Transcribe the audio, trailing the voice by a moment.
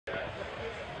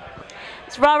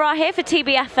It's Rara here for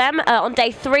TBFM on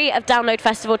day 3 of Download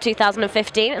Festival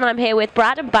 2015, and I'm here with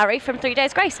Brad and Barry from 3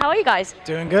 Days Grace. How are you guys?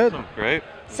 Doing good. Great.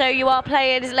 So you are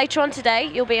playing, is it later on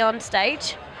today? You'll be on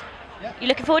stage. Yeah. You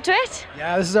looking forward to it?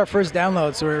 Yeah, this is our first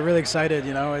download, so we're really excited.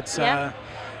 You know, it's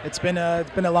been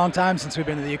a long time since we've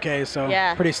been to the UK, so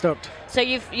pretty stoked. So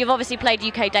you've obviously played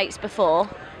UK dates before.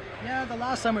 Yeah, the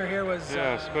last time we were here was.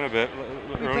 Yeah, it's been a bit.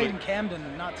 We played in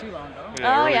Camden not too long ago.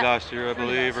 Yeah, early last year, I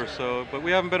believe, or so. But we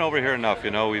haven't been over here enough.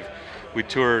 You know, we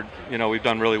toured. You know, we've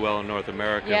done really well in North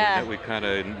America. Yeah. We kind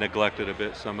of neglected a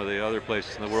bit some of the other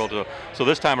places in the world. So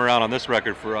this time around on this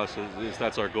record for us is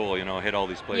that's our goal. You know, hit all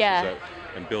these places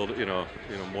and build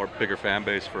more bigger fan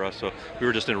base for us. So we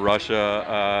were just in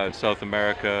Russia, South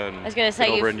America, and I was going to say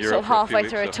over in you're Europe sort of halfway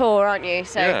through a tour, aren't you?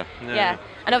 So yeah.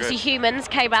 And obviously Humans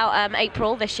came out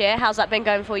April this year. How's that been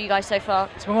going for you guys so far?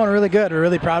 It's been going really good. We're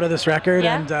really proud of this record,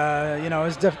 and you know,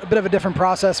 it's a bit of a different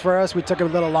process for us. We took a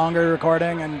little longer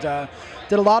recording and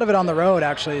did a lot of it on the road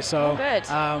actually. So good.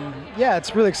 Yeah,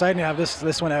 it's really exciting to have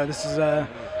this one out. This is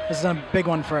a big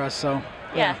one for us. So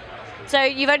yeah. So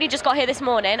you've only just got here this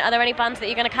morning. Are there any bands that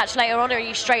you're going to catch later on, or are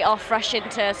you straight off fresh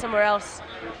into somewhere else?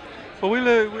 Well,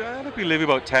 I think we leave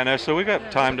about 10ish, so we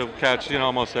got time to catch,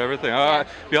 almost everything. To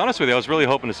be honest with you, I was really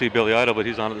hoping to see Billy Idol, but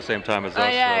he's on at the same time as us. Oh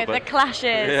yeah, so, the clashes.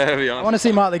 Yeah, to be honest. I want to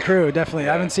see Motley Crue, definitely.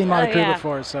 I haven't seen Motley Crue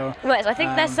before, so. Well, I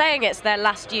think they're saying it's their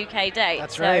last UK date.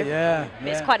 That's right, yeah.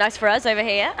 It's quite nice for us over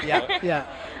here. Yeah.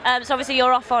 So obviously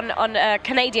you're off on a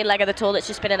Canadian leg of the tour that's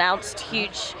just been announced,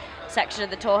 huge section of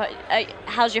the tour.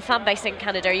 How's your fan base in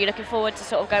Canada? Are you looking forward to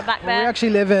sort of going back there? We actually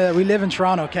live in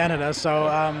Toronto, Canada,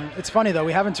 so it's funny though,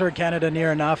 we haven't toured Canada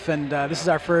near enough, and this is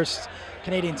our first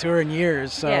Canadian tour in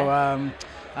years, so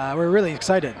we're really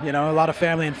excited. You know, a lot of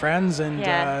family and friends, and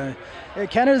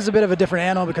Canada's a bit of a different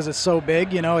animal because it's so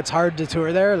big. You know, it's hard to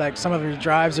tour there. Like some of your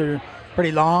drives are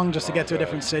pretty long just to get to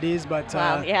different cities, but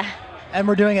and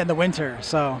we're doing it in the winter,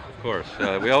 so. Of course,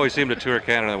 we always seem to tour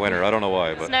Canada in the winter. I don't know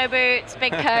why, but. Snow boots,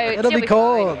 big coats. It'll be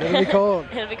cold. It'll be cold.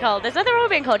 It'll be cold. There's nothing wrong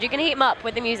with being cold. You can heat them up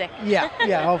with the music. Yeah,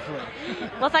 hopefully.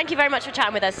 Well, thank you very much for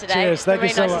chatting with us today. Cheers. Thank you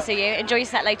so much. Really nice to see you. Enjoy your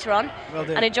set later on. Will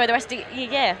do. And enjoy the rest of your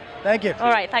year. Thank you.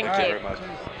 All right. Thank you. Very much.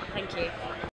 Thank you.